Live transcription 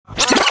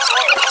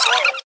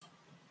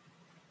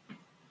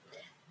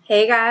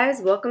Hey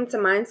guys, welcome to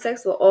Mind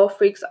Sex where all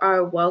freaks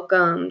are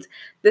welcomed.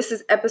 This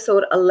is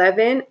episode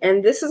 11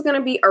 and this is going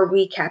to be a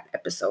recap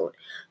episode.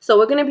 So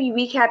we're going to be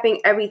recapping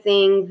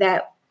everything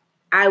that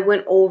I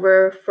went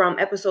over from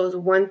episodes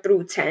 1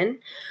 through 10.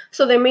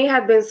 So there may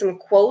have been some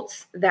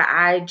quotes that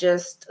I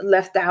just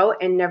left out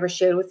and never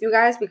shared with you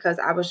guys because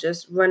I was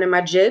just running my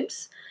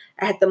jibs.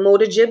 I had the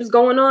motor jibs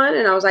going on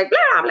and I was like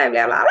blah, blah,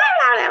 blah, blah, blah,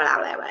 blah, blah,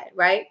 blah, blah,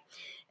 right?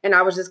 And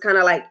I was just kind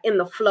of like in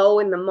the flow,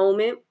 in the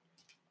moment,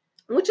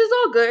 which is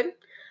all good.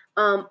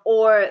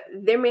 Or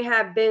there may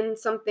have been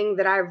something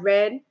that I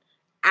read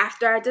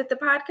after I did the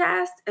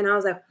podcast and I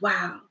was like,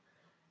 wow,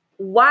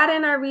 why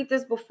didn't I read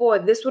this before?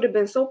 This would have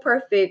been so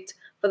perfect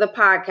for the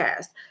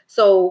podcast.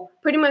 So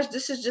pretty much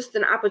this is just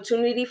an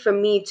opportunity for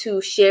me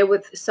to share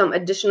with some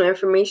additional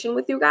information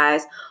with you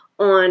guys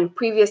on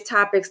previous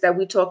topics that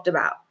we talked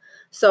about.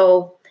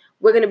 So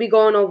we're going to be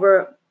going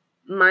over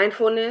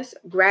mindfulness,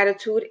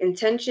 gratitude,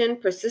 intention,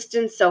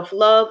 persistence,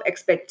 self-love,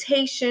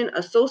 expectation,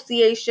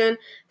 association,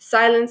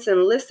 silence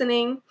and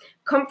listening,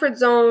 comfort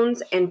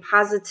zones, and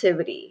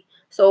positivity.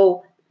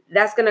 So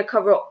that's going to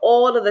cover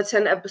all of the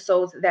 10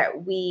 episodes that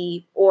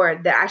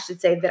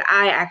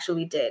I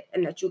actually did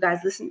and that you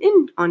guys listened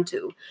in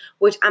onto,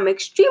 which I'm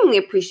extremely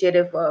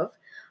appreciative of.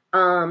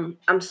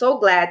 I'm so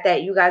glad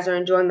that you guys are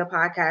enjoying the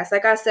podcast.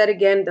 Like I said,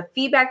 again, the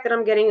feedback that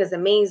I'm getting is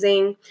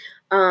amazing.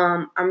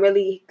 I'm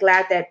really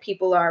glad that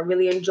people are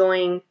really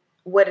enjoying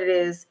what it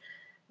is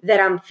that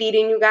I'm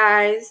feeding you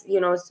guys.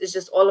 You know, it's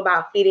just all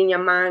about feeding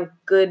your mind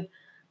good,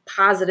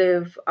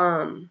 positive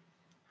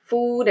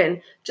food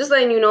and just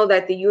letting you know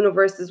that the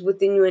universe is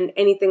within you and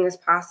anything is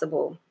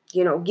possible.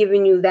 You know,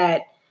 giving you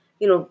that,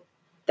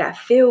 that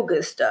feel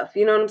good stuff.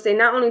 You know what I'm saying?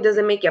 Not only does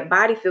it make your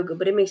body feel good,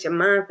 but it makes your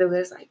mind feel good.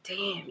 It's like,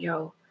 damn,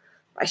 yo,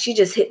 like she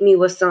just hit me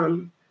with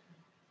some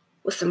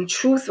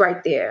truth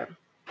right there,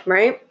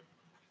 right?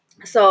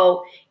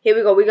 So here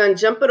we go. We're going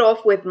to jump it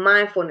off with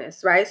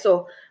mindfulness, right?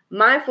 So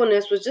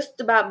mindfulness was just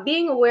about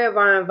being aware of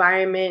our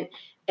environment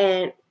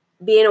and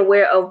being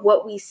aware of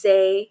what we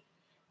say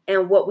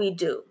and what we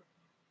do.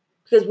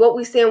 Because what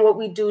we say and what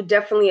we do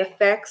definitely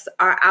affects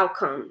our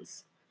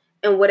outcomes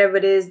and whatever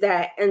it is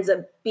that ends up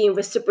being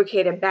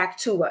reciprocated back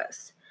to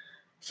us.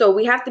 So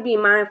we have to be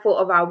mindful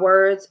of our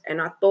words and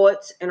our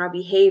thoughts and our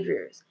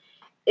behaviors.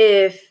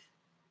 If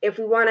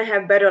we want to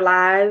have better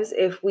lives,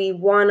 if we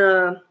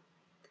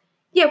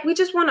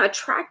just want to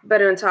attract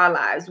better into our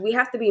lives, we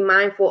have to be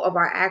mindful of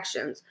our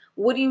actions.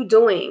 What are you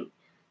doing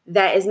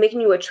that is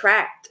making you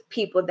attract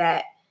people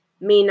that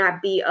may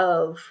not be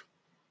of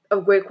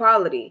great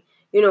quality?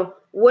 You know,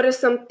 what are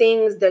some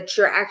things that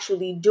you're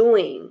actually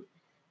doing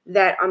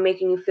that are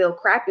making you feel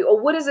crappy? Or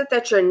what is it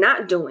that you're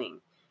not doing?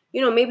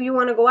 You know, maybe you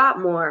want to go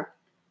out more.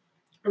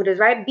 What is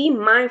right? Be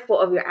mindful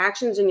of your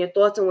actions and your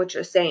thoughts and what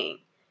you're saying.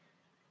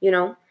 You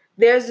know,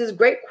 there's this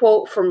great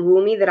quote from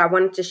Rumi that I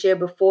wanted to share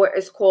before.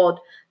 It's called,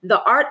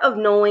 "The art of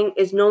knowing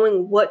is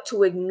knowing what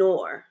to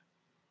ignore."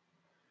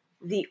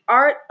 The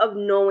art of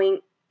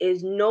knowing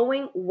is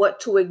knowing what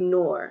to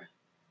ignore.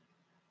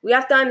 We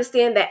have to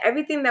understand that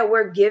everything that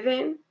we're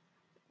given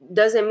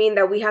doesn't mean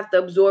that we have to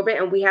absorb it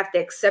and we have to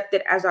accept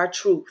it as our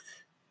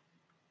truth.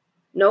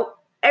 Nope.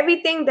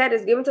 Everything that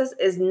is given to us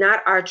is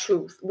not our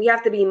truth. We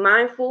have to be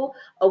mindful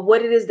of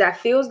what it is that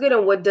feels good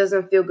and what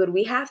doesn't feel good.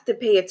 We have to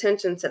pay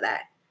attention to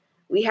that.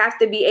 We have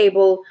to be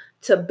able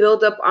to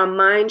build up our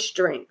mind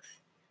strength,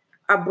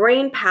 our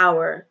brain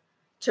power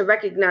to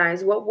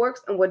recognize what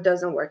works and what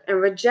doesn't work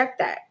and reject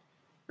that.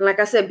 And like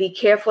I said, be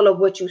careful of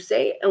what you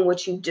say and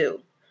what you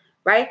do.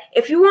 Right?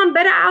 If you want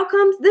better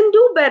outcomes, then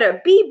do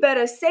better, be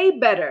better, say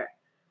better,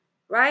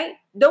 right?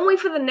 Don't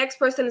wait for the next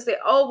person to say,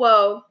 oh,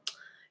 well,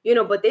 you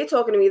know, but they're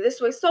talking to me this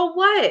way. So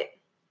what?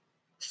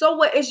 So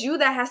what? It's you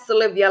that has to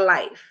live your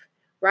life,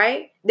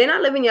 right? They're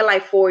not living your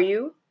life for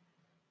you.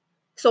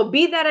 So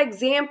be that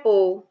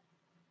example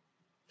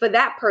for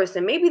that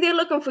person. Maybe they're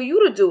looking for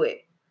you to do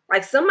it.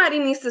 Like somebody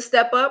needs to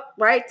step up,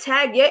 right?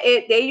 Tag your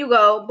it. There you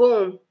go.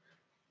 Boom.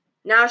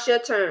 Now it's your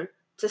turn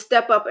to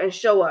step up and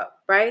show up,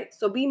 right?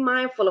 So be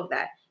mindful of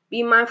that.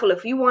 Be mindful.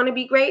 If you want to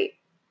be great,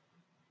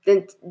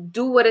 then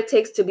do what it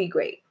takes to be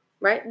great,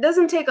 right? It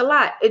doesn't take a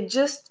lot. It's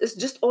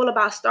just all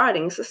about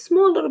starting. It's a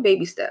small little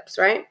baby steps,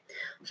 right?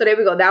 So there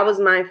we go. That was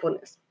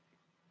mindfulness.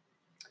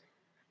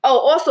 Oh,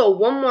 also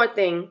one more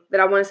thing that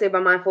I want to say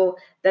about mindful,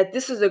 that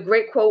this is a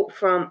great quote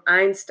from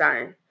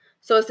Einstein.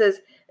 So it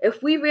says,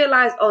 if we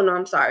realize,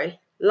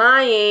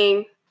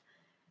 lying.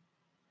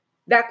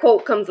 That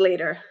quote comes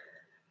later.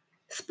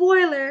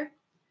 Spoiler.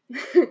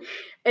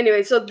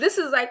 Anyway, so this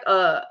is like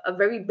a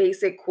very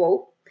basic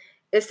quote.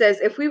 It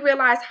says, if we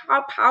realize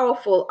how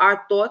powerful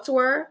our thoughts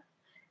were,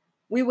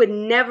 we would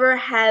never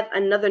have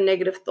another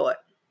negative thought.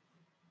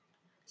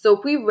 So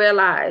if we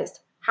realized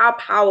how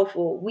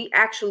powerful we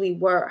actually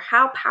were,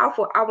 how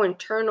powerful our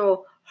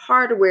internal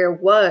hardware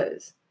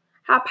was,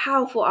 how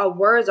powerful our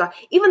words are.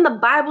 Even the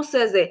Bible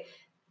says it.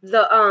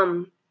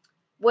 The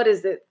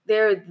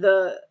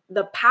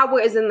power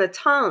is in the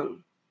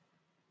tongue.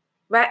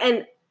 Right?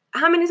 And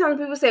how many times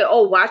people say,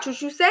 oh, watch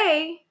what you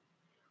say.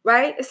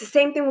 right? It's the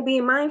same thing with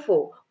being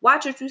mindful.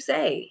 Watch what you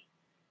say,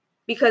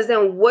 because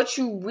then what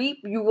you reap,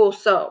 you will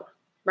sow,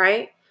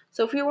 right?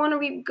 So if you want to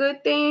reap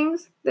good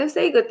things, then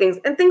say good things.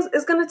 And things,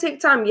 it's going to take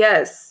time.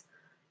 Yes,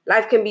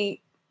 life can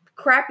be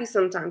crappy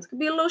sometimes. It can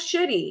be a little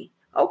shitty.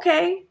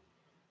 Okay.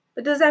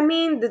 But does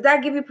that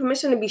give you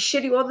permission to be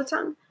shitty all the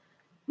time?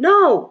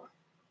 No.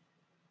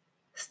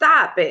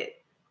 Stop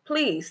it.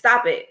 Please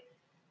stop it.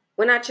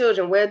 We're not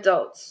children. We're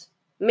adults.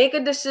 Make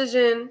a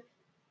decision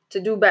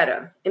to do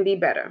better and be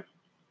better.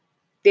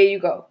 There you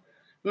go.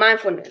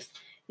 Mindfulness.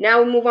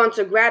 Now we move on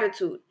to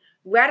gratitude.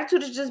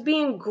 Gratitude is just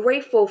being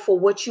grateful for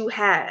what you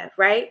have,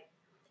 right?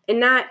 And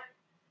not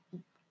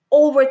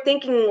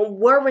overthinking,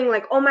 worrying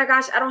like, oh my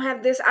gosh, I don't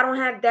have this, I don't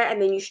have that. And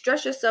then you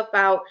stress yourself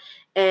out.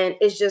 And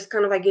it's just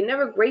kind of like you're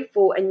never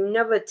grateful and you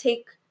never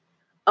take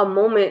a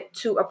moment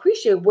to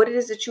appreciate what it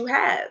is that you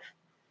have.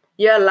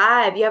 You're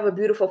alive. You have a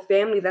beautiful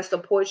family that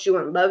supports you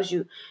and loves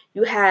you.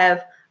 You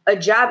have a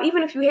job.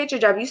 Even if you hate your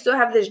job, you still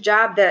have this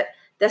job that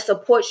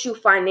supports you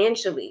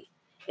financially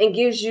and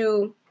gives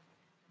you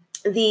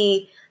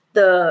the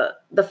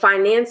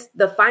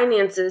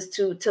finances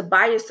to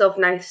buy yourself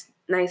nice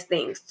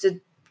things,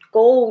 to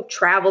go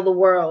travel the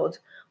world,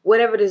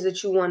 whatever it is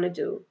that you want to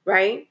do,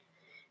 right?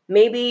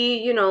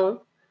 Maybe,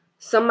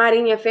 somebody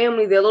in your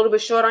family, they're a little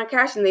bit short on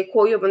cash and they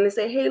call you up and they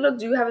say, hey, look,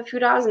 do you have a few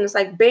dollars? And it's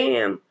like,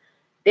 bam,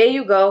 there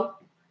you go.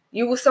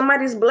 You were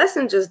somebody's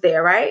blessing just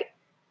there, right?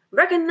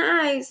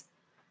 Recognize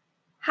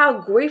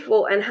how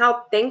grateful and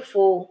how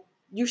thankful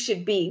you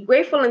should be.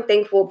 Grateful and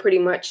thankful pretty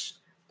much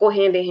go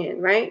hand in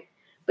hand, right?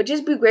 But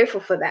just be grateful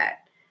for that.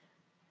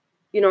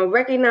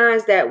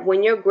 Recognize that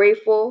when you're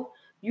grateful,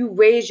 you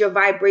raise your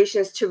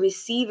vibrations to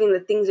receiving the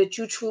things that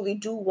you truly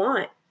do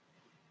want.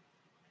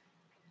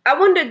 I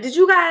wonder, did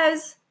you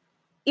guys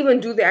even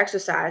do the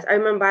exercise? I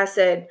remember I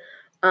said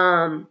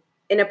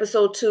in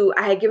episode 2,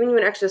 I had given you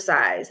an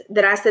exercise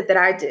that I said that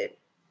I did.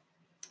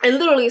 And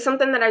literally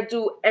something that I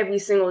do every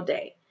single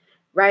day,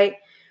 right?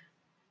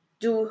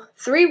 Do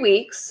 3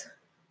 weeks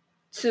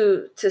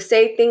to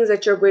say things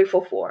that you're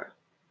grateful for.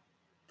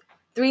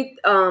 I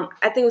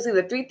think it was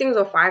either 3 things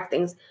or 5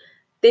 things.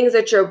 Things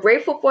that you're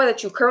grateful for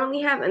that you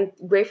currently have, and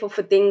grateful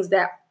for things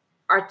that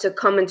are to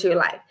come into your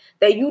life.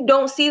 That you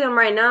don't see them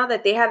right now,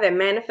 that they haven't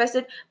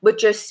manifested,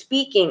 but you're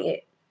speaking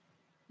it.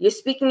 You're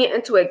speaking it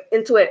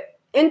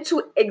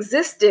into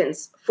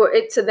existence for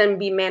it to then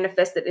be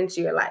manifested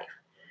into your life,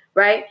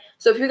 right?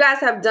 So if you guys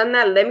have done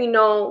that, let me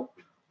know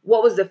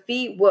what was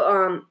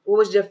what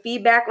was your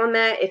feedback on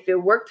that, if it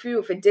worked for you,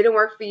 if it didn't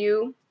work for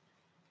you.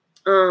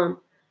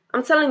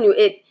 I'm telling you,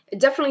 it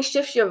definitely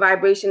shifts your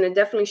vibration. It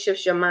definitely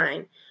shifts your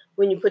mind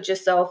when you put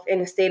yourself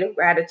in a state of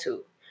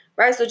gratitude,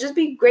 right? So just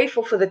be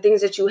grateful for the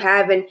things that you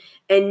have and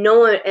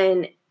know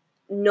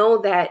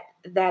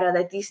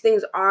that these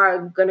things are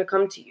going to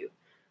come to you,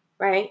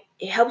 right?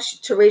 It helps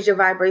to raise your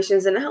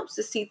vibrations and it helps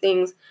to see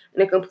things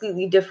in a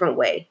completely different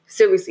way.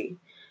 Seriously.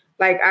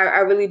 Like, I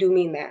really do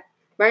mean that,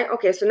 right?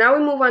 Okay, so now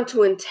we move on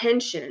to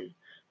intention,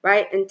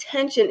 right?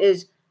 Intention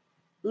is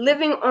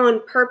living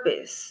on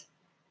purpose.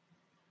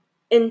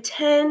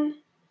 Intend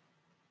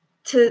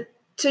to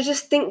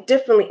just think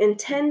differently.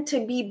 Intend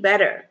to be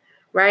better,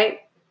 right?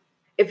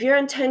 If your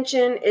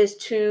intention is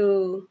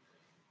to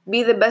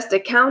be the best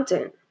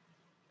accountant,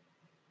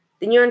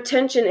 then your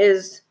intention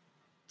is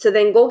to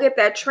then go get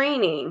that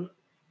training,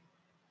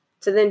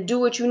 to then do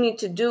what you need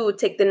to do,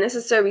 take the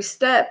necessary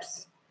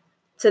steps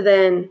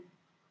to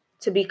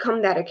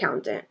become that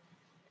accountant,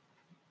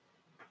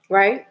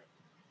 right?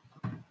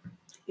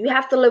 You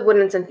have to live with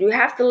intention. You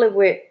have to live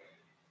with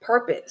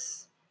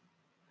purpose.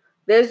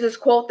 There's this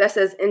quote that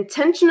says,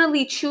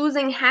 intentionally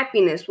choosing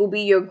happiness will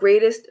be your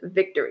greatest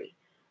victory,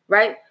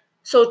 right?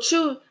 So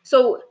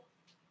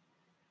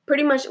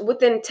pretty much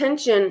with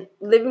intention,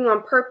 living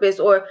on purpose,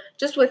 or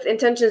just with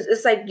intentions,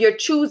 it's like you're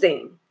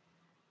choosing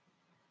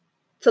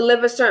to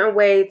live a certain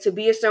way, to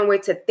be a certain way,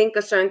 to think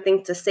a certain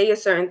thing, to say a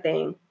certain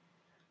thing.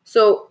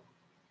 So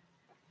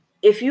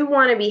if you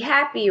want to be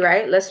happy,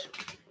 right?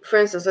 For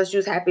instance, let's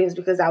use happiness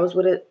because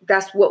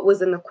that's what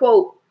was in the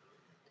quote.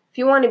 If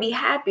you want to be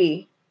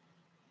happy,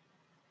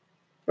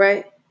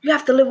 right? You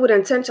have to live with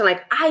intention.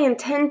 Like, I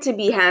intend to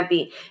be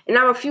happy, and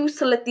I refuse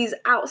to let these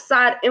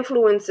outside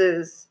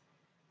influences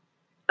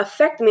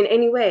affect me in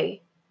any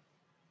way.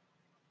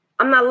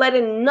 I'm not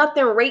letting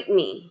nothing rape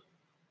me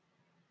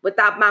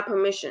without my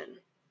permission.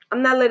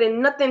 I'm not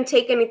letting nothing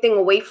take anything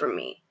away from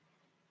me.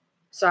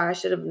 Sorry, I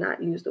should have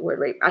not used the word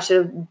rape. I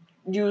should have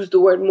used the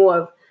word more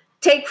of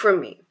take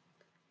from me.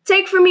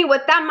 Take from me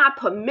without my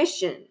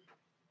permission.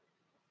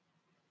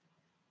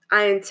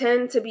 I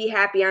intend to be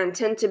happy. I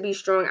intend to be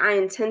strong. I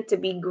intend to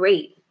be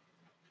great.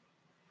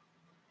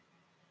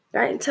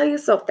 Right? And tell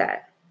yourself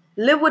that.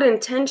 Live with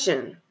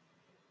intention.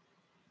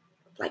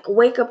 Like,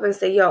 wake up and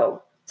say,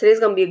 yo, today's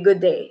going to be a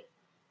good day.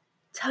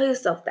 Tell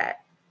yourself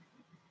that.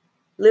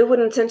 Live with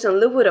intention.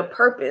 Live with a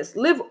purpose.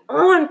 Live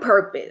on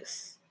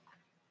purpose.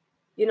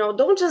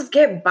 Don't just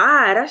get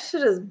by. That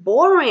shit is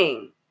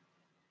boring.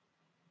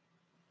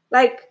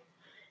 Like,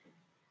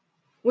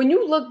 when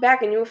you look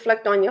back and you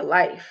reflect on your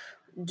life,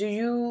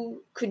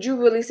 could you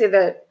really say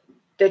that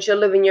you're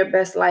living your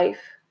best life?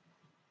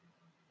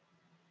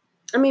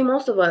 I mean,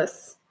 most of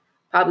us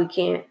probably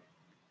can't.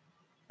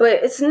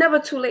 But it's never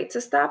too late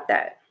to stop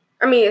that.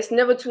 I mean, it's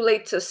never too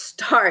late to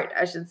start,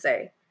 I should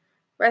say.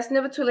 Right? It's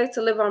never too late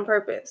to live on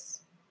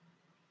purpose.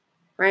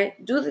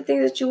 Right? Do the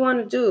things that you want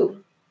to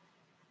do.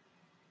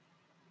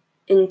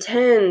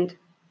 Intend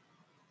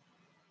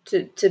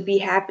to be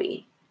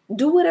happy.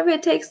 Do whatever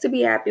it takes to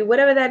be happy,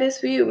 whatever that is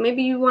for you.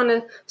 Maybe you want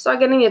to start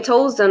getting your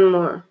toes done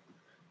more,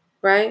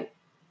 right?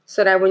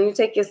 So that when you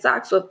take your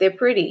socks off, they're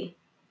pretty.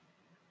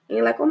 And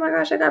you're like, oh my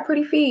gosh, I got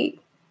pretty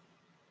feet.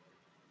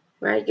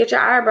 Right? Get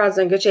your eyebrows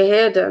done, get your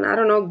hair done. I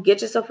don't know,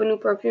 get yourself a new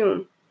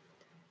perfume.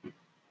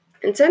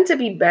 Intend to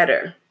be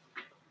better,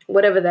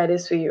 whatever that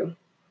is for you.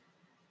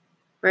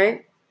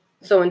 Right?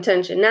 So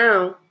intention.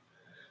 Now,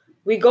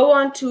 we go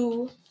on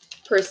to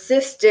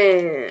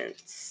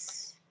persistence.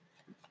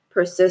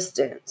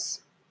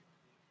 Persistence.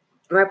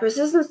 Right?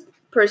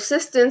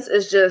 Persistence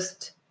is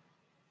just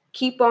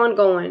keep on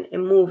going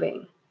and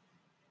moving.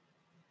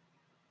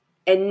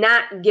 And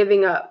not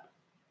giving up.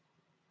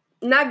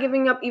 Not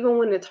giving up even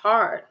when it's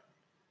hard.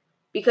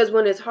 Because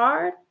when it's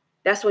hard,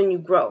 that's when you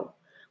grow.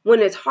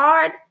 When it's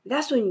hard,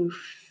 that's when you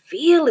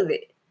feel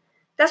it.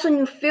 That's when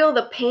you feel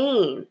the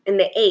pain and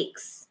the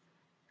aches.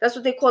 That's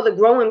what they call the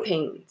growing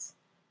pains.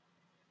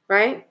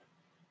 Right?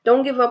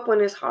 Don't give up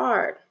when it's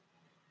hard.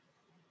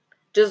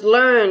 Just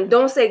learn.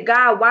 Don't say,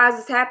 God, why is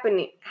this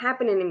happening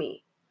to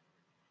me?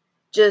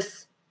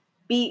 Just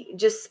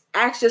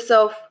ask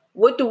yourself,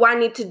 what do I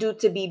need to do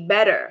to be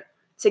better,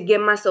 to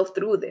get myself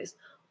through this?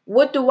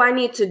 What do I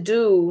need to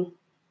do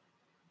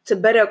to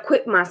better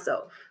equip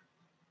myself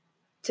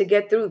to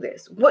get through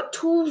this? What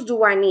tools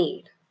do I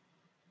need?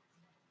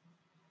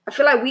 I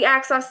feel like we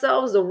ask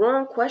ourselves the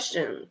wrong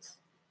questions,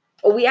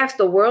 or we ask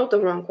the world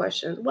the wrong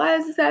questions. Why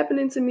is this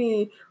happening to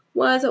me?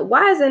 Why is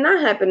it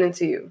not happening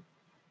to you?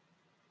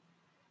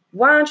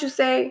 Why don't you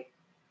say,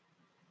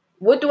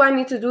 what do I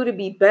need to do to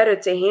be better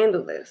to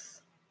handle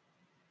this?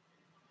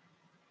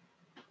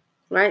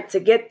 Right? To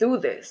get through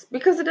this.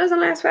 Because it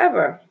doesn't last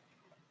forever.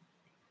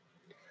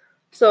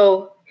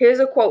 So here's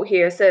a quote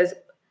here. It says,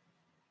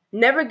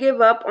 never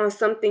give up on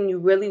something you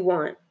really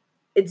want.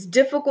 It's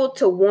difficult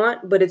to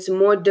want, but it's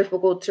more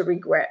difficult to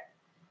regret.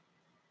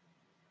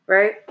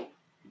 Right?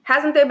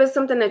 Hasn't there been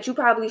something that you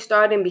probably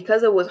started and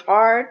because it was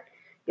hard,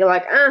 you're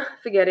like,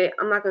 forget it.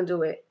 I'm not going to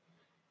do it.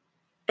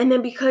 And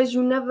then because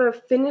you never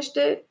finished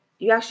it,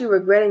 you actually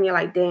regret it and you're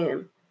like,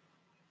 damn,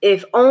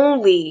 if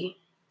only,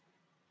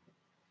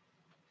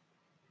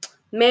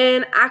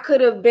 man, I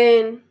could have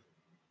been,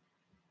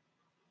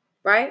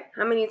 right?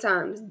 How many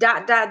times? ...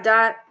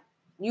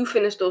 You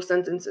finish those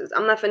sentences.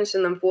 I'm not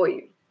finishing them for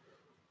you,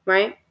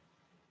 right?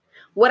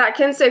 What I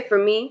can say for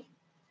me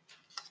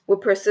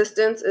with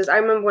persistence is I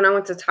remember when I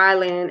went to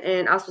Thailand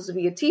and I was supposed to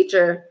be a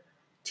teacher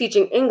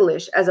teaching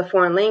English as a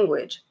foreign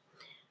language.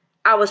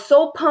 I was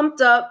so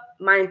pumped up.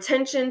 My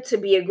intention to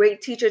be a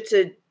great teacher,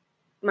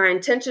 my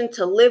intention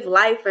to live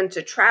life and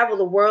to travel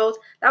the world,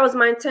 that was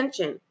my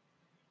intention.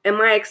 And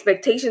my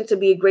expectation to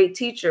be a great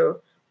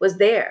teacher was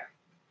there.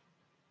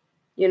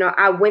 You know,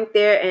 I went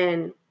there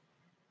and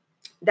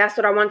that's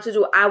what I wanted to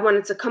do. I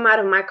wanted to come out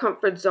of my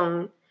comfort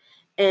zone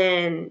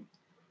and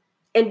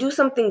do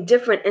something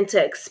different and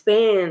to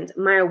expand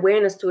my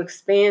awareness, to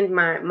expand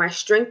my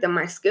strength and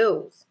my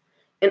skills.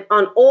 And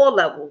on all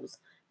levels,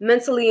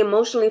 mentally,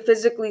 emotionally,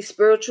 physically,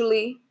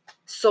 spiritually,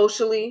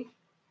 socially,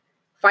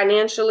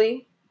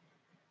 financially.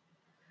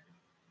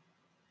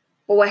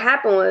 But what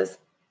happened was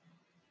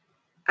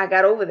I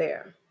got over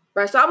there,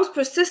 right? So I was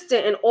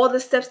persistent in all the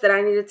steps that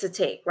I needed to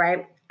take,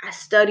 right? I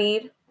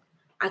studied,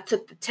 I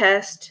took the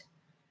test,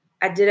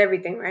 I did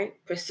everything, right?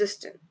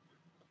 Persistent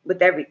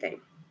with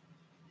everything.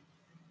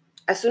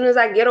 As soon as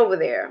I get over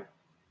there,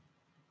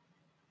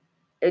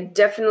 it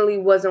definitely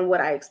wasn't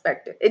what I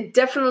expected. It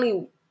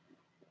definitely,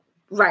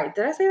 right?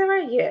 Did I say that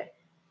right? Yeah.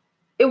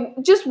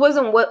 It just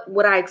wasn't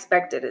what I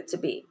expected it to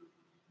be.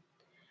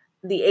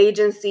 The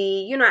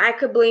agency, you know, I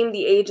could blame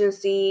the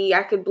agency.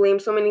 I could blame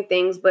so many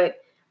things, but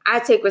I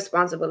take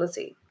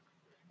responsibility.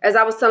 As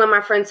I was telling my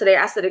friend today,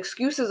 I said,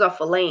 excuses are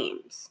for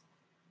lames.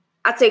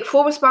 I take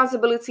full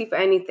responsibility for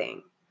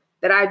anything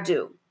that I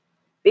do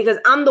because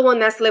I'm the one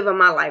that's living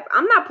my life.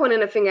 I'm not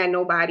pointing a finger at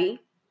nobody.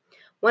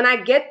 When I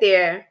get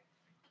there,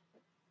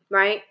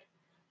 right,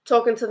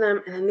 talking to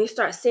them, and then they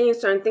start saying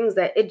certain things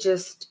that it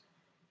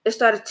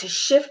started to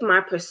shift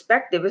my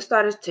perspective. It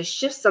started to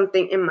shift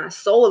something in my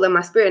soul and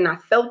my spirit, and I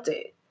felt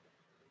it.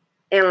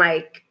 And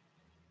like,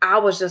 I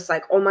was just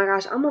like, oh my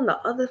gosh, I'm on the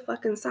other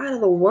fucking side of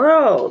the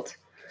world.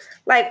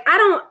 Like,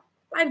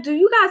 do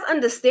you guys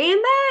understand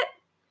that?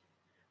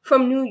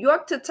 From New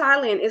York to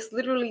Thailand, it's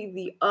literally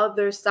the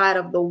other side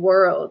of the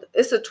world.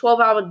 It's a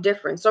 12-hour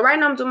difference. So right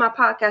now I'm doing my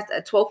podcast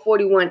at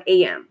 12:41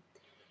 a.m.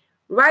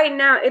 Right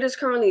now it is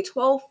currently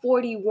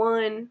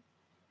 12:41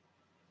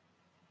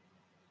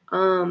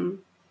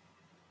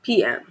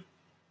 p.m.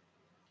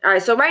 All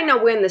right, so right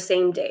now we're in the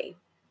same day,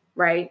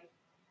 right?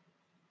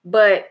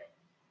 But,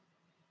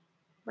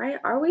 right,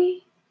 are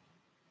we?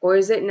 Or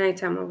is it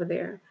nighttime over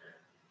there?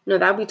 No,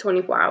 that'll be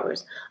 24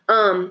 hours.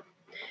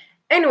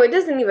 Anyway, it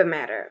doesn't even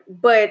matter.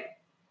 But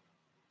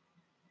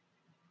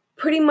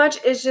pretty much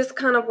it's just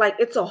kind of like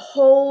it's a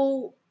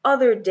whole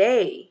other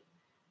day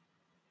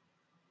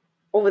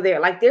over there.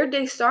 Like their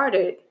day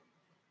started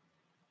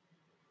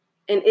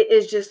and it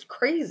is just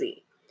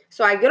crazy.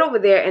 So I get over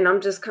there and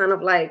I'm just kind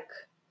of like,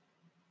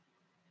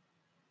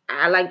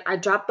 I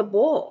dropped the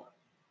ball.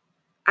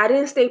 I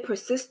didn't stay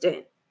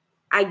persistent.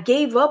 I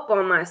gave up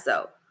on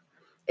myself.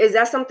 Is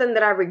that something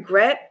that I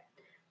regret?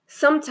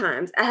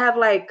 Sometimes I have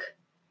like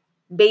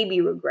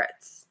baby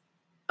regrets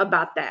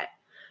about that.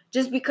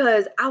 Just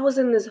because I was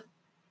in this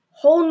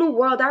whole new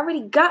world. I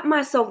already got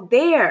myself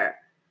there.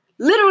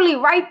 Literally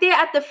right there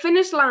at the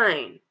finish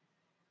line.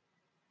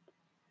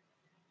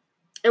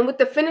 And with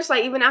the finish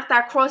line, even after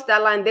I cross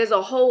that line, there's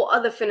a whole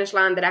other finish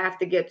line that I have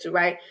to get to,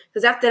 right?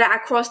 Because after that, I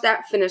cross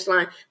that finish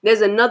line,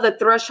 there's another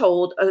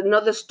threshold,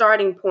 another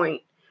starting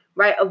point,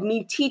 right, of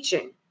me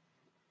teaching.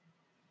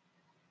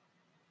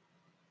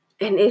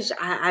 And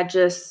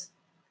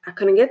I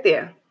couldn't get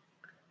there.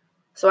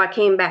 So I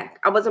came back.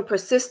 I wasn't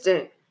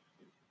persistent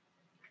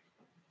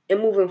in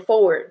moving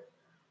forward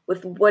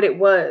with what it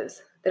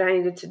was that I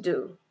needed to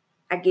do.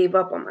 I gave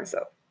up on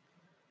myself.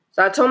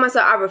 So I told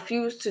myself I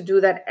refuse to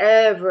do that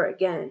ever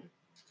again.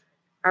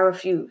 I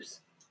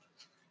refuse.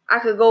 I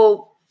could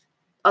go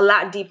a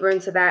lot deeper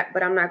into that,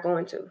 but I'm not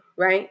going to,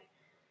 right?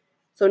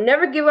 So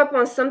never give up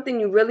on something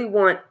you really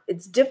want.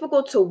 It's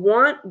difficult to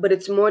want, but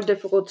it's more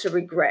difficult to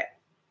regret,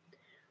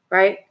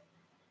 right?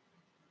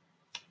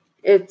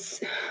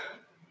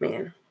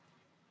 Man.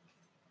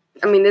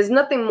 I mean, there's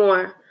nothing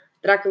more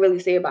that I can really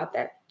say about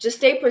that. Just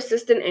stay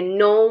persistent and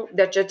know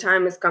that your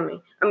time is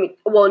coming.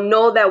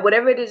 Know that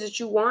whatever it is that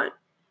you want,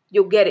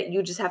 you'll get it.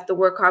 You just have to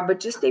work hard, but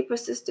just stay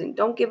persistent.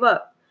 Don't give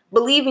up.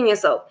 Believe in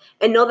yourself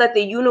and know that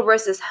the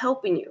universe is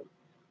helping you.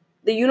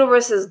 The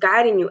universe is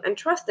guiding you, and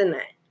trust in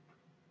that.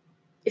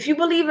 If you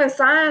believe in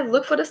signs,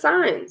 look for the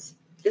signs.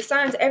 There's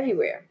signs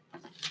everywhere,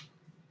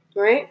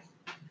 right?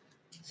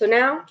 So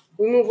now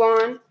we move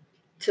on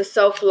to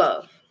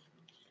self-love.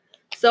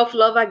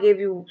 Self-love, I gave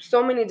you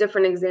so many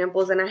different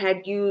examples, and I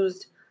had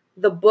used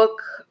the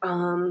book,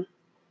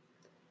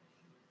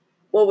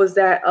 what was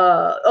that?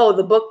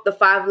 The book, The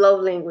 5 Love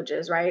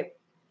Languages, right?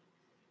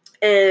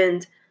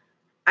 And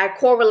I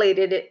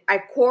correlated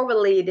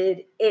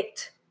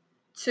it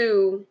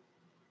to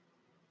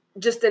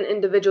just an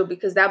individual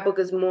because that book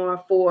is more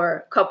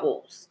for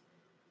couples.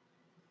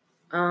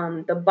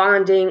 The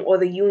bonding or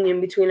the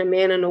union between a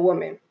man and a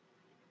woman,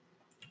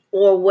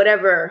 or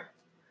whatever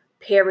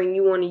pairing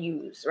you want to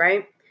use,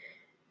 right?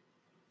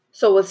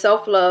 So with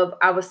self-love,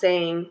 I was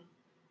saying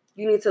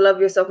you need to love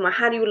yourself more.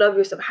 How do you love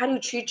yourself? How do you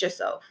treat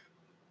yourself?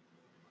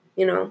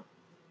 We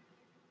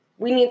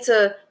need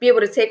to be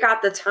able to take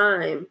out the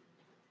time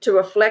to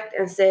reflect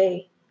and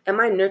say, am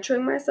I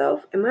nurturing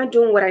myself? Am I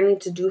doing what I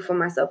need to do for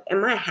myself?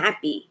 Am I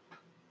happy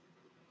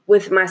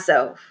with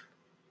myself?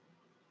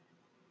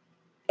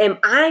 Am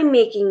I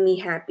making me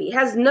happy?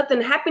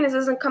 Happiness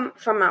doesn't come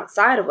from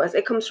outside of us.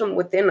 It comes from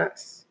within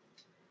us,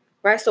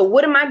 right? So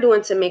what am I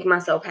doing to make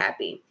myself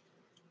happy?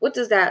 What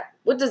does that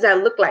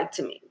look like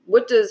to me?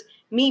 What does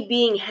me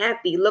being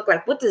happy look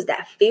like? What does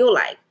that feel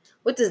like?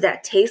 What does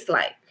that taste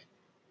like?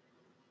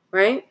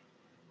 Right?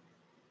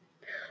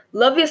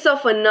 Love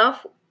yourself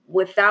enough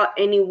without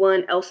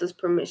anyone else's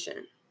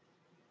permission.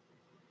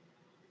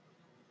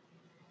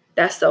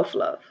 That's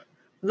self-love.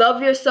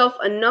 Love yourself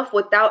enough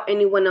without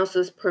anyone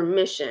else's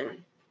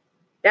permission.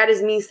 That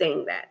is me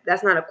saying that.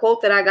 That's not a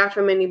quote that I got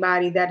from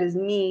anybody. That is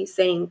me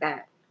saying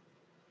that.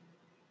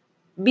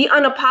 Be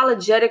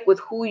unapologetic with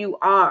who you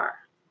are.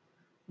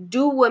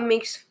 Do what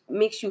makes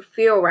you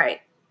feel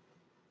right.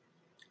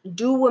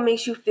 Do what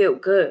makes you feel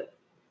good.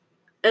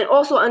 And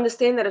also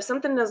understand that if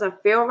something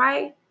doesn't feel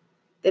right,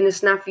 then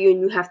it's not for you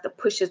and you have to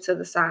push it to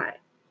the side.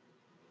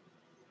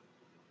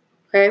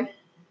 Okay?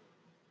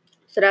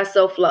 So that's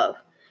self-love.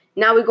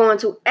 Now we go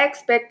into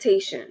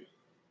expectation.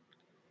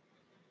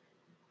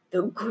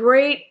 The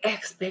great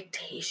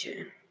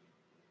expectation.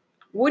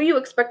 What are you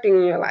expecting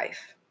in your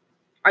life?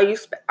 Are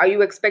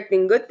you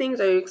expecting good things?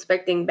 Are you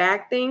expecting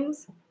bad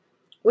things?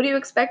 What are you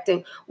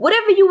expecting?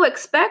 Whatever you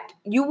expect,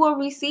 you will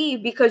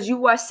receive because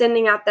you are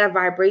sending out that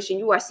vibration.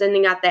 You are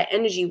sending out that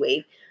energy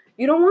wave.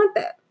 You don't want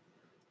that.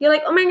 You're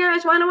like, oh my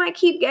gosh, why do I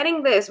keep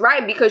getting this?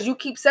 Right? Because you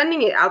keep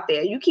sending it out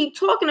there. You keep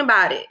talking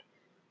about it.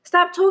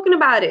 Stop talking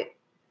about it.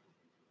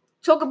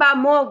 Talk about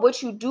more of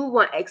what you do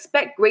want.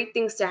 Expect great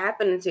things to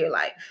happen into your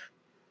life.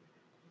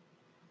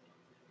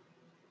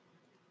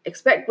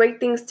 Expect great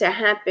things to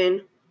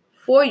happen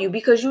for you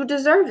because you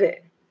deserve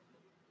it.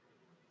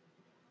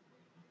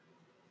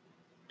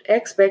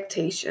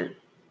 Expectation.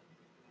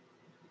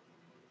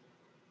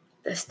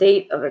 The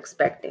state of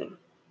expecting.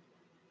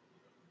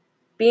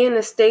 Be in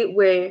a state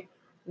where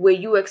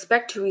you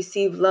expect to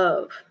receive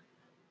love.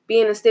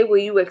 Be in a state where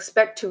you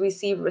expect to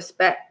receive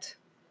respect.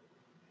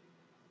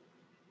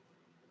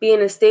 Be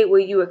in a state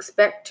where you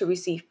expect to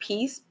receive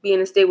peace. Be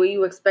in a state where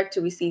you expect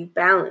to receive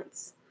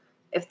balance,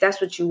 if that's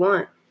what you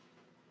want.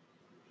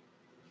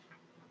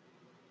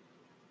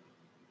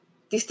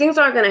 These things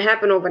aren't going to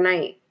happen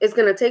overnight. It's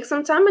going to take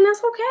some time, and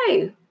that's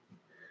okay.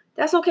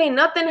 That's okay.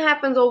 Nothing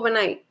happens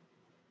overnight.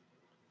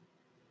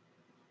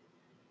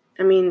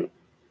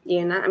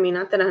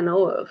 Not that I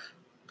know of,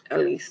 at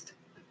least.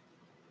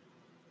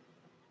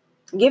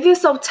 Give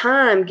yourself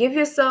time. Give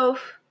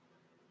yourself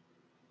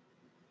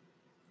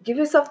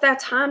that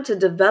time to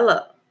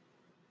develop,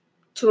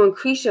 to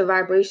increase your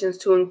vibrations,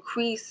 to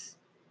increase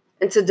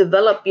and to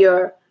develop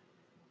your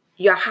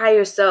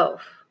higher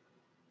self.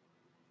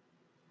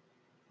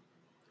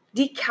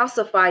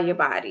 Decalcify your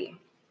body.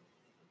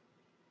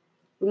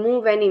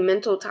 Remove any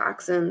mental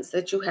toxins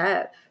that you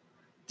have.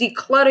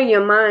 Declutter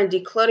your mind.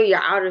 Declutter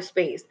your outer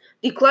space.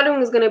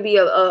 Decluttering is going to be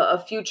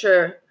a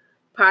future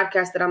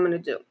podcast that I'm going to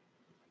do.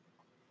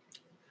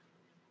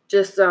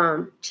 Just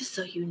so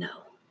you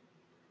know.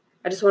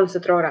 I just wanted to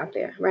throw it out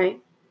there,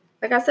 right?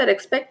 Like I said,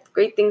 expect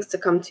great things to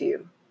come to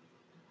you.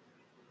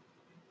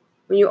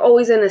 When you're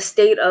always in a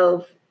state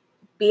of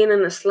being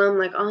in a slum,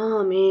 like,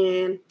 oh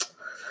man,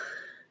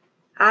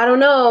 I don't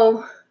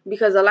know,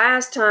 because the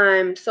last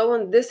time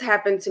this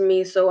happened to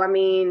me, so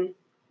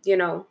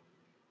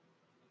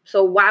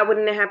so why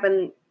wouldn't it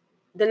happen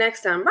the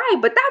next time? Right,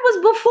 but that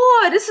was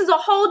before. This is a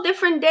whole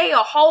different day, a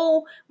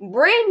whole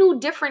brand new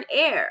different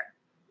air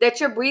that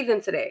you're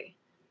breathing today,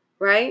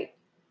 right?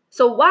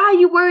 So why are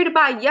you worried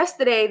about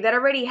yesterday that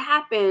already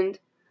happened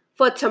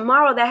for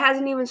tomorrow that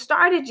hasn't even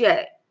started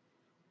yet?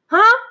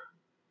 Huh?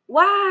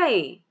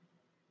 Why?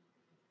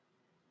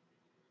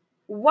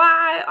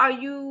 Why are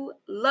you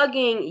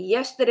lugging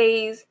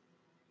yesterday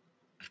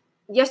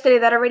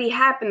that already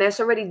happened, that's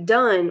already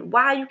done?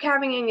 Why are you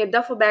carrying in your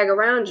duffel bag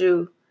around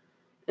you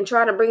and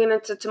trying to bring it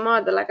into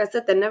tomorrow that, like I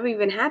said, that never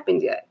even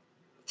happened yet?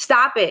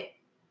 Stop it.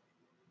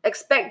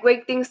 Expect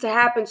great things to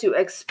happen to you.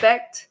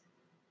 Expect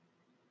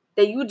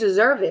that you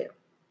deserve it.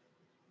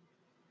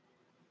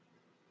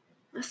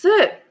 That's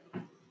it.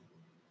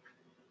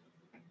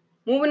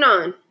 Moving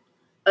on.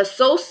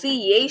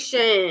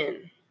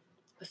 Association.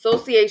 Who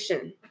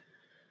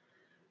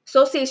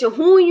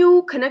are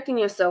you connecting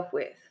yourself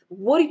with?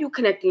 What are you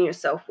connecting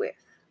yourself with?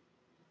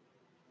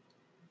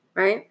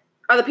 Right?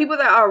 Are the people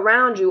that are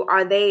around you,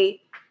 are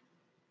they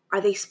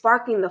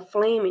sparking the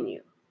flame in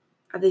you?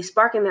 Are they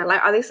sparking that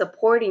light? Are they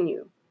supporting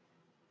you?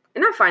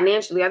 And not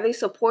financially. Are they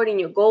supporting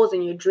your goals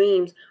and your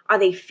dreams? Are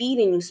they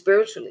feeding you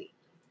spiritually?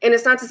 And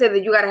it's not to say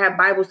that you got to have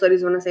Bible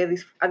studies when I say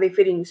these, are they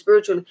feeding you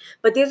spiritually?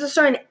 But there's a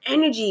certain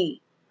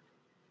energy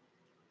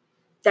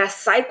that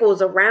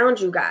cycles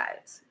around you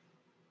guys.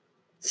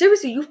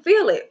 Seriously, you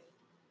feel it.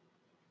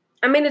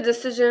 I made a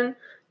decision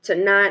to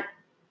not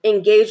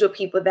engage with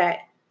people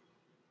that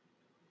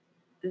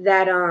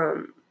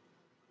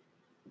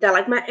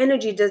like my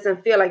energy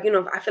doesn't feel like,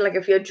 I feel like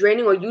if you're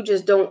draining or you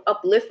just don't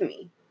uplift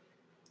me.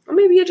 Or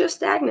maybe you're just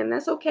stagnant.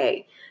 That's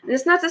okay. And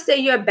it's not to say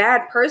you're a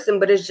bad person,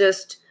 but it's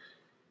just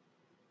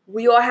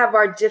we all have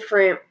our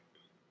different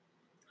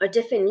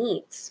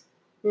needs.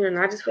 And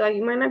I just feel like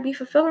you might not be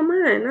fulfilling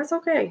mine. That's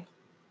okay.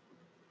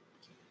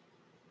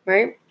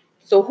 Right?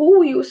 So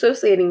who are you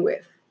associating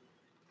with?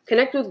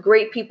 Connect with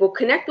great people.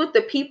 Connect with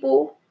the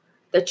people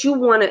that you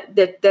want to,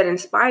 that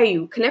inspire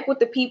you. Connect with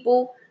the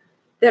people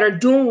that are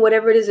doing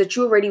whatever it is that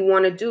you already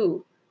want to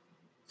do.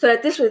 So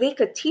that this way they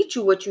could teach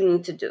you what you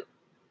need to do.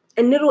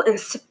 And it'll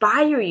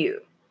inspire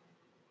you.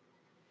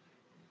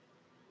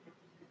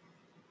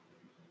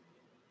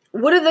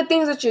 What are the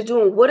things that you're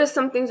doing? What are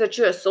some things that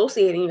you're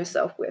associating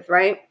yourself with,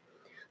 right?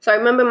 So I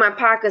remember in my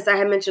podcast, I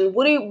had mentioned,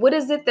 what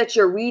is it that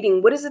you're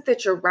reading? What is it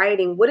that you're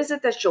writing? What is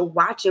it that you're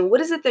watching? What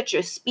is it that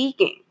you're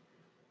speaking?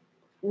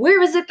 Where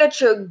is it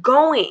that you're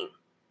going?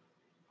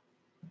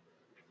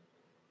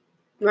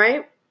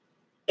 Right?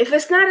 If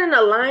it's not in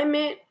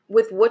alignment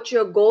with what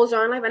your goals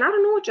are in life, and I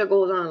don't know what your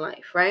goals are in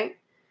life, right?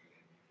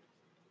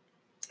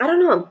 I don't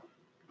know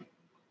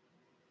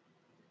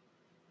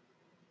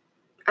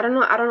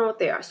what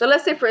they are. So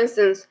let's say, for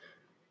instance,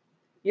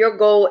 your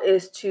goal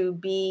is to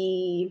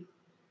be,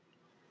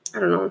 I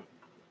don't know,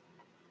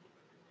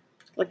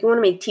 like you want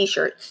to make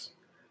t-shirts,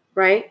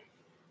 right?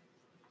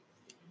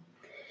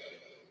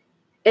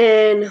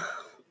 And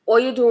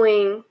all you're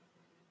doing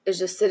is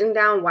just sitting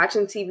down,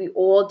 watching TV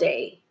all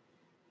day.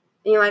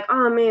 And you're like,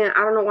 oh man,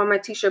 I don't know why my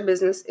t-shirt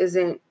business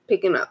isn't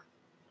picking up.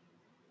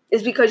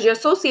 It's because you're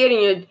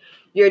associating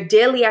your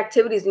daily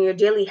activities and your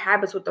daily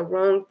habits with the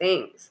wrong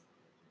things.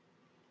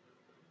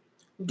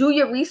 Do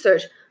your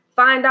research.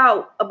 Find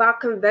out about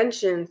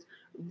conventions.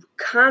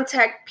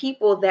 Contact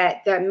people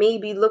that may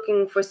be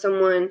looking for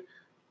someone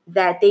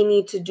that they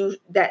need to do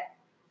that.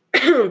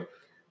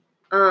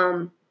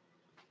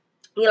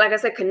 Like I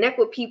said, connect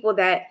with people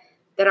that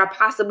are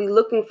possibly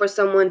looking for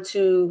someone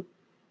to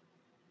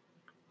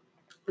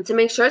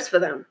make shirts for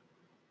them.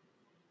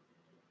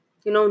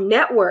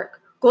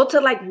 Network. Go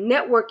to like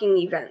networking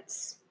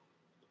events.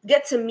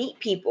 Get to meet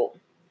people.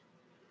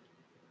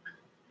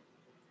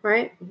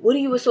 Right? What are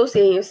you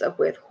associating yourself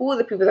with? Who are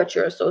the people that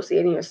you're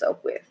associating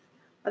yourself with?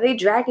 Are they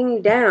dragging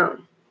you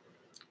down?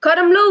 Cut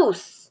them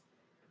loose.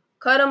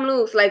 Cut them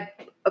loose.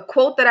 Like a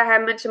quote that I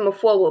had mentioned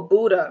before with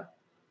Buddha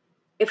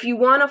If you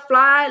want to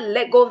fly,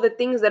 let go of the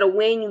things that are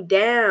weighing you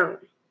down.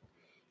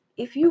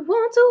 If you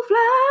want to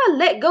fly,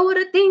 let go of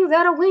the things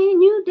that are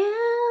weighing you down.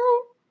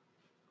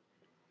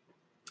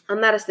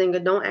 I'm not a singer.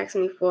 Don't ask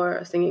me for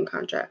a singing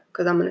contract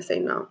because I'm going to say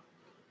no.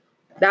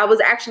 That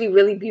was actually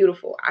really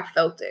beautiful. I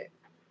felt it.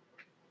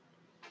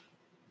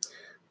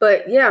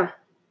 But yeah.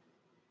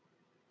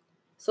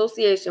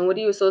 Association. What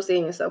are you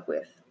associating yourself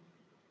with?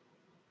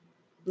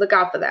 Look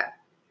out for that.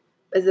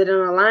 Is it in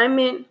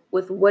alignment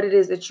with what it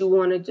is that you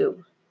want to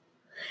do?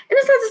 And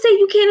it's not to say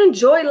you can't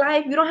enjoy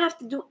life. You don't have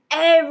to do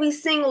every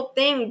single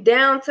thing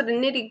down to the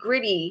nitty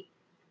gritty.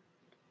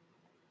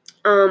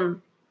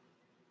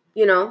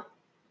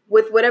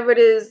 With whatever it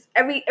is,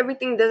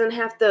 everything doesn't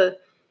have to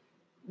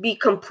be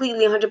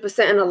completely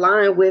 100% in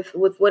line with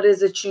what it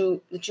is that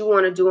you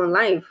want to do in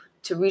life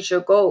to reach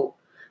your goal.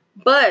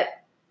 But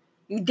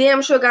you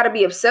damn sure got to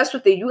be obsessed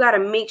with it. You got to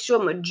make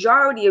sure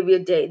majority of your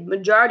day,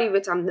 majority of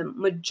your time, the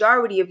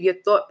majority of your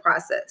thought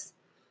process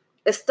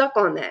is stuck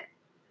on that.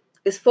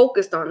 Is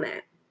focused on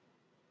that.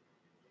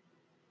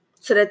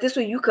 So that this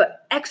way you could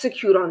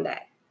execute on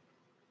that.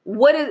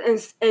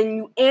 And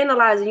you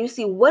analyze and you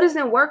see what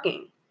isn't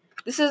working.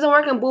 This isn't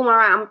working, boom, all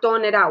right, I'm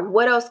throwing it out.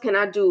 What else can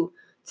I do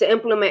to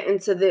implement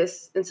into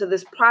this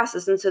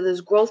process, into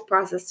this growth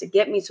process to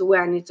get me to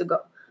where I need to go?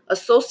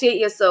 Associate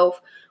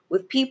yourself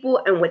with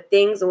people and with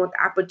things and with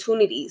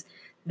opportunities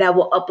that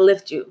will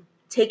uplift you,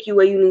 take you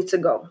where you need to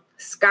go,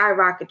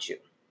 skyrocket you,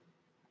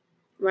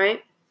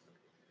 right?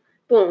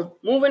 Boom,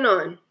 moving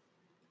on.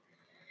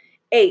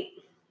 8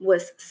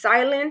 was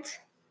silent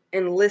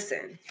and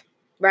listen.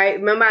 Right?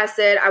 Remember I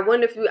said,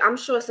 I'm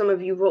sure some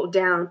of you wrote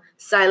down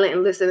silent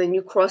and listen and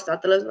you crossed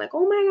out the letters like,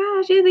 oh my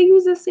gosh, yeah, they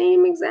use the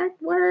same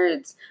exact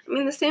words.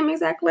 The same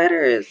exact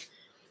letters.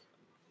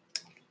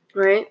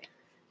 Right?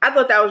 I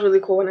thought that was really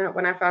cool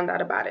when I found out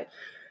about it.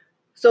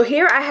 So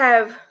here I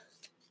have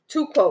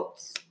 2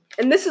 quotes.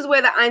 And this is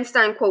where the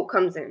Einstein quote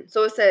comes in.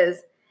 So it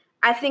says,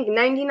 I think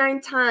 99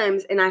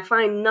 times and I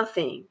find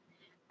nothing.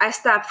 I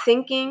stop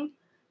thinking,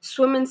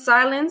 swim in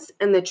silence,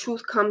 and the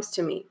truth comes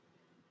to me.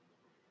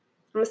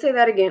 I'm going to say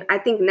that again. I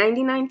think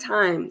 99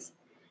 times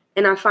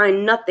and I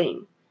find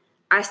nothing.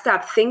 I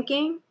stop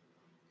thinking,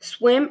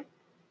 swim,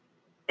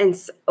 and...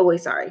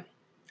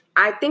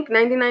 I think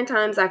 99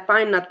 times I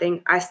find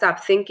nothing. I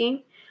stop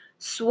thinking,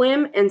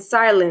 swim in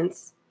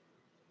silence,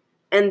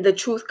 and the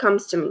truth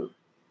comes to me.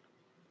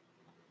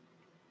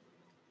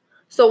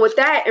 So with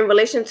that, in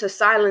relation to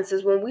silence,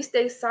 is when we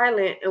stay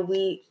silent and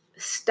we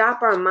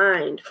stop our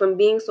mind from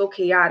being so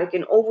chaotic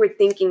and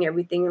overthinking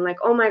everything and like,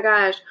 oh my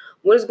gosh,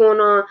 what is going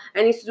on?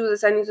 I need to do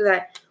this. I need to do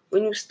that.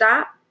 When you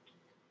stop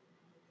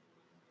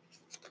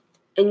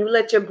and you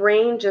let your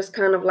brain just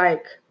kind of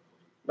like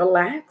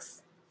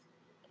relax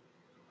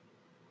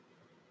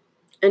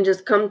and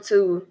just come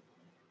to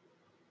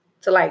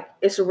like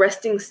its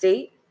resting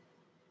state.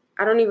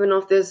 I don't even know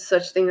if there's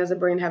such thing as a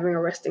brain having a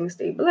resting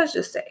state, but let's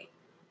just say,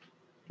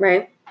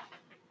 right?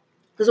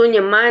 Because when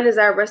your mind is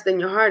at rest, then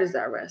your heart is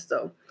at rest.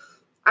 So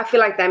I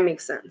feel like that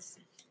makes sense.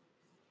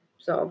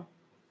 So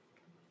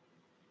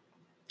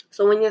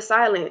when you're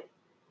silent,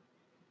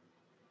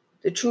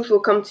 the truth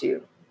will come to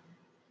you.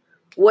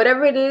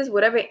 Whatever it is,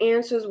 whatever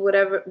answers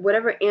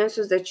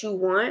that you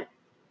want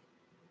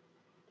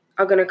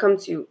are going to come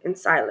to you in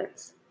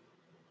silence.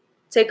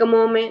 Take a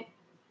moment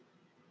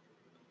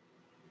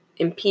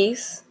in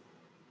peace,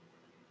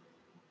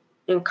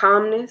 in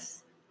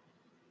calmness,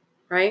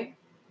 right?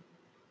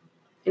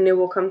 And it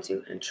will come to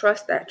you. And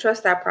trust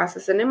that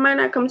process. And it might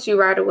not come to you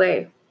right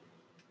away.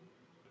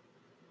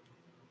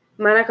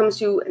 It might not come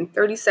to you in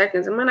 30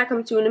 seconds. It might not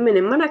come to you in a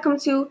minute. It might not come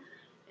to you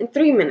in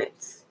 3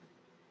 minutes.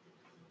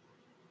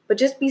 But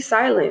just be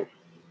silent.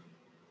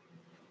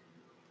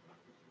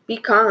 Be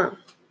calm.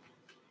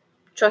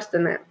 Trust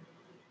in that.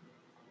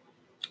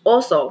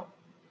 Also,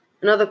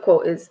 another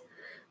quote is,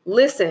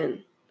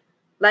 listen,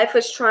 life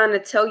is trying to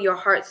tell your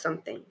heart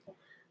something.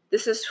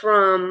 This is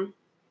from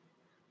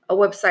a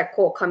website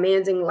called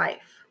Commanding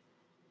Life.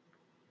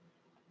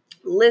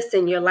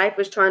 Listen, your life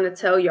is trying to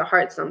tell your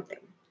heart something.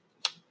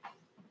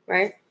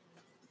 Right?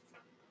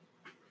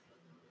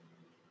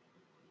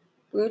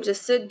 We would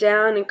just sit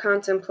down in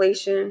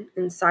contemplation,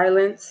 in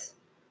silence,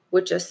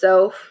 with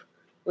yourself,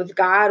 with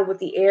God, with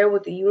the air,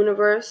 with the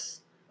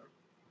universe,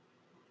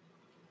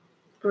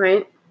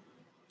 right?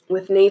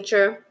 With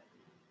nature.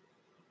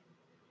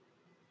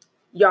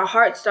 Your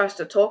heart starts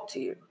to talk to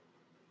you.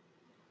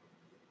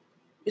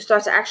 You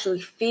start to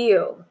actually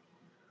feel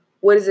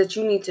what is it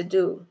you need to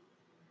do.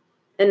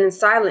 And in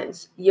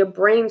silence, your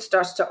brain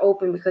starts to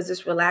open because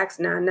it's relaxed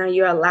now. Now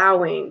you're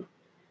allowing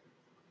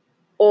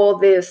all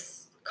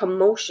this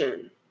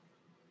commotion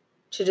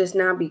to just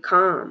now be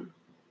calm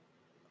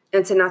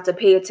and to not to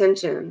pay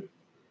attention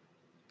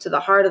to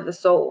the heart of the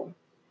soul.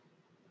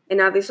 And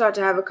now they start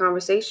to have a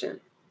conversation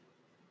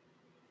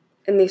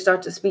and they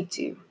start to speak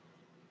to you.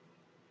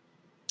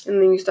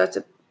 And then you start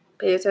to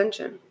pay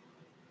attention.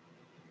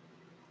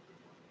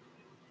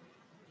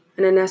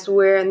 And then that's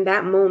where in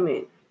that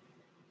moment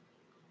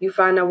you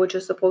find out what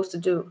you're supposed to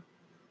do,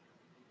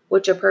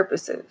 what your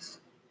purpose is.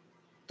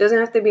 Doesn't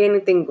have to be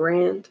anything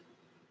grand.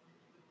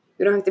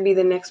 You don't have to be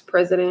the next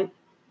president.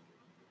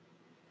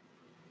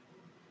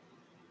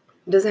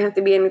 It doesn't have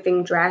to be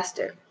anything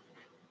drastic.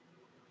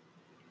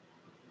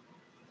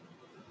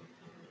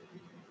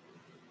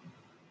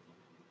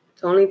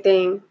 The only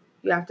thing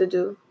you have to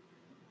do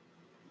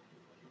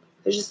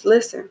is just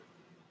listen.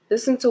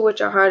 Listen to what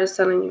your heart is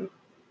telling you.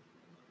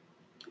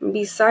 And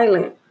be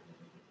silent.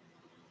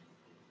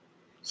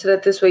 So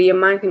that this way your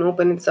mind can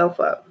open itself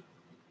up.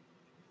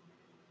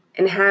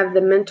 And have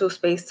the mental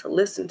space to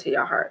listen to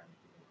your heart.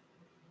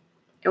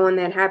 And when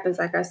that happens,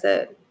 like I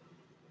said,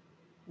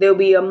 there'll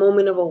be a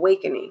moment of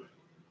awakening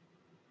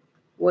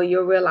where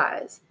you'll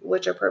realize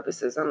what your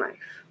purpose is in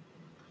life.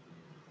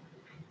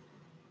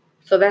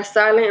 So that's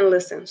silent and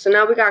listen. So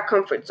now we got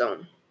comfort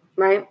zone,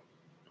 right?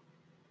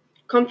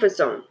 Comfort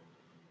zone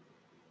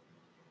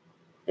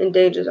and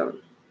danger zone.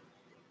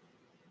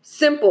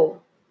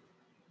 Simple.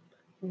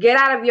 Get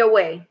out of your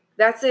way.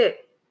 That's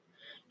it.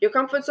 Your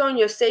comfort zone,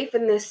 you're safe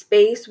in this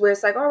space where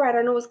it's like, all right,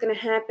 I know what's going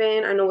to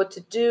happen. I know what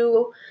to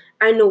do.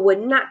 I know what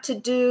not to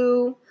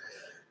do.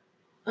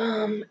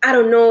 I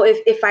don't know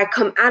if I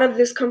come out of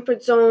this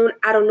comfort zone,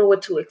 I don't know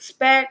what to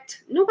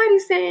expect.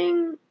 Nobody's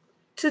saying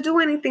to do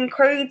anything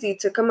crazy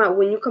to come out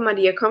when you come out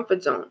of your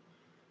comfort zone.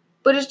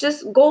 But it's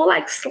just go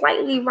like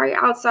slightly right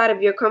outside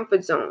of your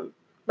comfort zone,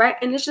 right?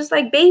 And it's just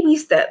like baby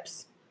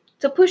steps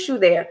to push you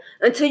there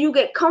until you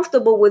get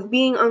comfortable with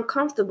being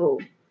uncomfortable.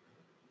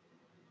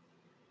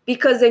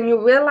 Because then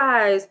you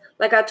realize,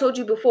 like I told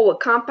you before, with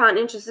compound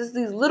interest, it's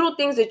these little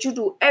things that you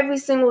do every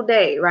single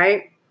day,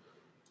 right?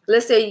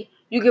 Let's say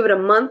you give it a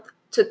month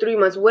to 3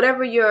 months,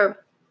 whatever your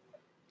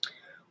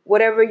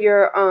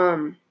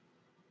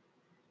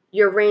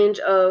range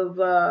of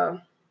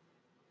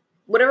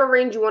whatever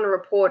range you want to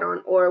report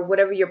on, or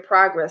whatever your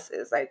progress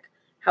is, like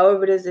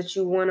however it is that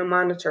you want to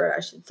monitor,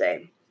 I should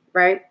say,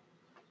 right?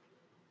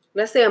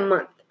 Let's say a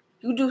month.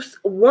 You do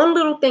one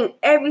little thing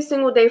every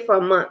single day for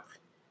a month.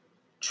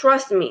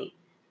 Trust me,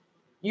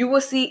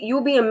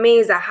 you'll be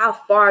amazed at how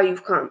far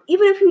you've come.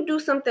 Even if you do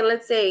something,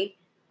 let's say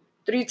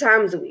 3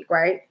 times a week,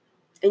 right?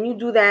 And you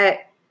do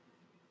that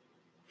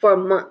for a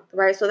month,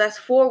 right? So that's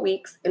 4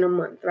 weeks in a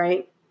month,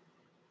 right?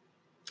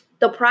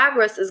 The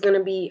progress is going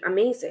to be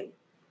amazing.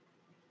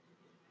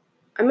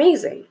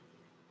 Amazing.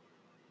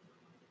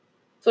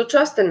 So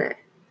trust in that.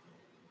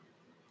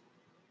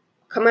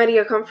 Come out of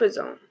your comfort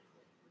zone.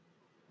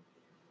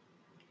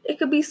 It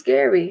could be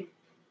scary,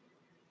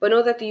 but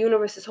know that the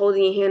universe is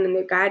holding your hand and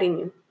they're guiding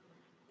you.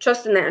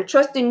 Trust in that, and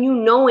trust in you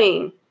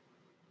knowing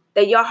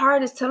that your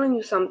heart is telling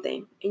you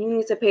something and you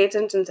need to pay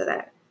attention to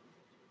that.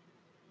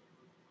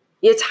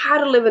 You're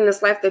tired of living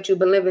this life that you've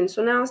been living,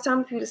 so now it's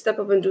time for you to step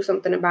up and do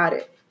something about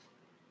it.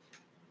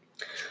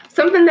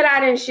 Something that I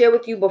didn't share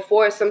with you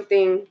before is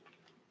something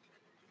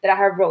that I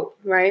have wrote,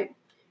 right?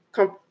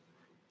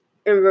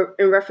 In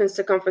reference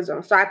to comfort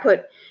zone. So I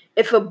put,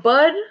 if a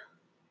bud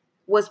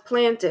was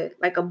planted,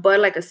 like a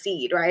bud, like a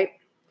seed, right?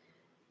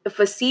 If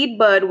a seed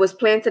bud was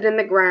planted in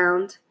the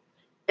ground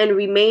and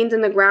remained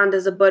in the ground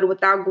as a bud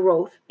without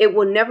growth, it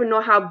will never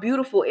know how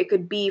beautiful it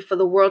could be for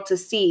the world to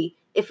see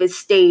if it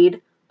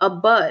stayed a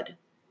bud.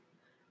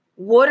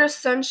 Water,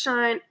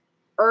 sunshine,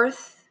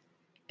 earth,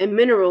 and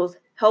minerals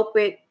help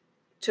it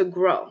to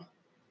grow.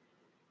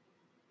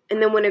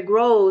 And then when it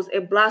grows,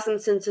 it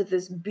blossoms into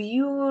this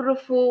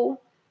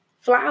beautiful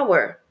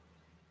flower.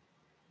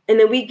 And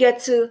then we get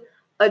to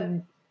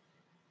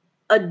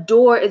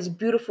adore its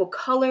beautiful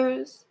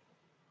colors,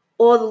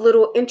 all the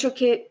little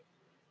intricate,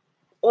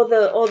 all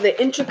the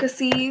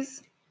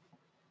intricacies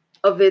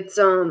of its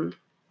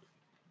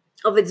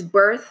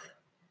birth,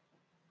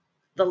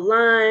 the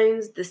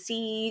lines, the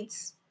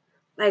seeds,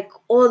 like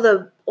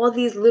all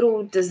these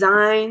little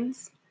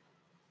designs,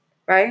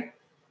 right?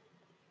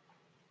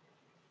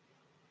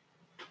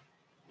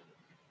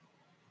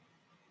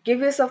 Give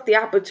yourself the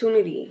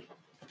opportunity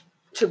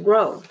to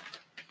grow.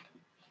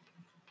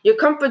 Your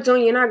comfort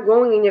zone, you're not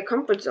growing in your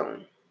comfort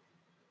zone.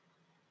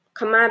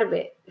 Come out of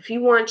it. If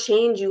you want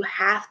change, you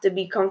have to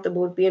be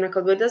comfortable with being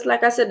uncomfortable. Just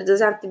like I said, it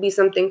doesn't have to be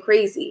something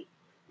crazy.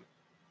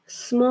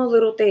 Small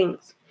little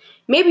things.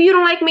 Maybe you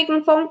don't like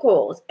making phone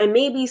calls. And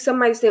maybe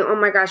somebody's saying, oh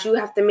my gosh, you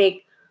have to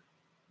make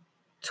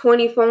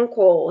 20 phone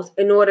calls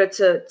in order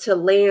to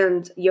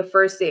land your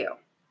first sale.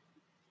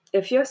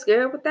 If you're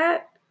scared with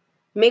that,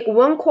 make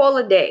 1 call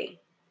a day.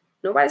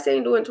 Nobody's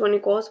saying doing 20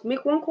 calls.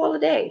 Make 1 call a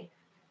day.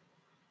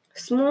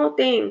 Small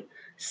thing.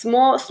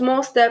 Small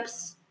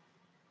steps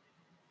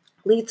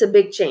lead to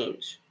big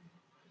change.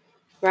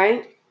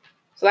 Right?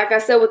 So like I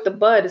said with the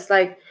bud, it's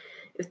like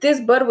if this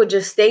bud would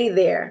just stay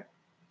there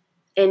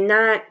and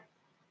not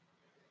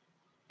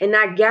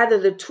gather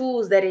the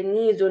tools that it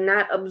needs, or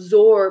not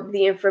absorb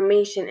the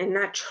information, and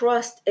not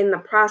trust in the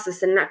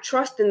process, and not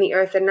trust in the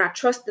earth, and not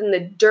trust in the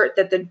dirt,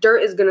 that the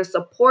dirt is going to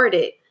support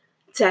it,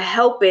 to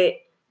help it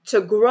to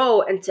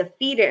grow and to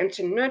feed it and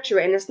to nurture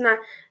it. And it's not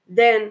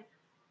then,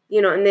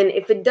 and then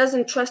if it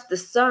doesn't trust the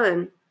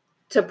sun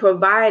to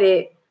provide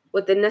it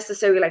with the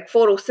necessary like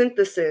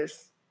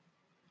photosynthesis,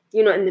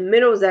 and the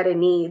minerals that it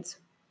needs,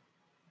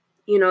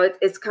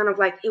 it's kind of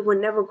like it will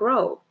never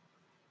grow.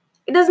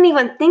 It doesn't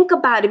even think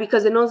about it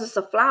because it knows it's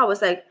a flower.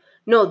 It's like,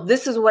 no,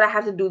 this is what I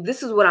have to do.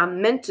 This is what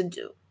I'm meant to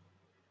do.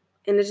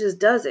 And it just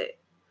does it.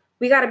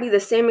 We got to be the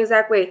same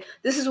exact way.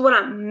 This is what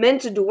I'm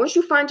meant to do. Once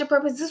you find your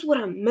purpose, this is what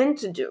I'm meant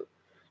to do.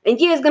 And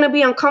yeah, it's going to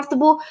be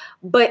uncomfortable,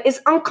 but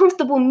it's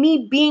uncomfortable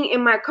me being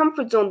in my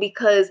comfort zone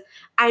because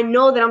I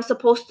know that I'm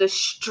supposed to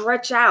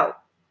stretch out.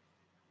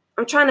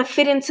 I'm trying to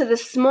fit into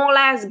this small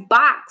ass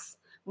box,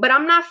 but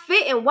I'm not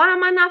fitting. Why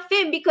am I not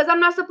fitting? Because I'm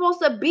not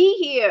supposed to be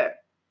here.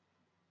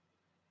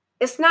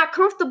 It's not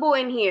comfortable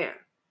in here.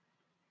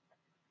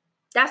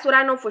 That's what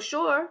I know for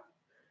sure.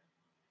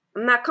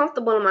 I'm not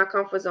comfortable in my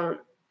comfort zone.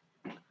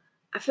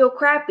 I feel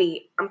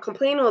crappy. I'm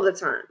complaining all the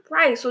time.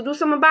 Right, so do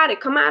something about it.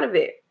 Come out of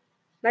it.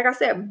 Like I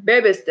said,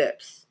 baby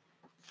steps.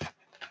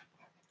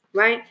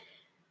 Right?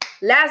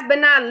 Last but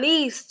not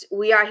least,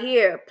 we are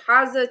here.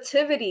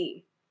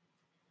 Positivity.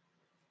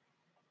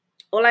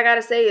 All I got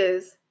to say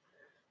is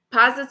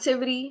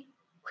positivity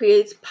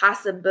creates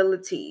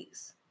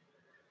possibilities.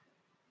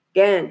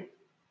 Again,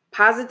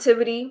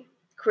 positivity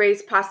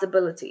creates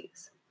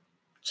possibilities.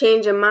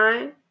 Change your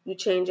mind, you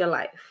change your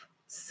life.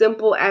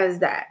 Simple as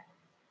that.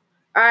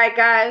 All right,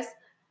 guys.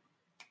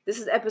 This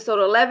is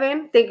episode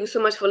 11. Thank you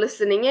so much for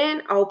listening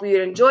in. I hope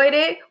you enjoyed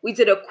it. We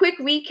did a quick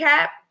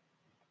recap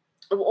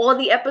of all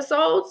the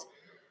episodes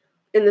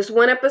in this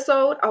one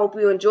episode. I hope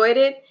you enjoyed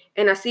it.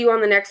 And I'll see you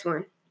on the next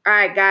one. All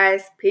right,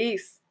 guys.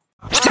 Peace.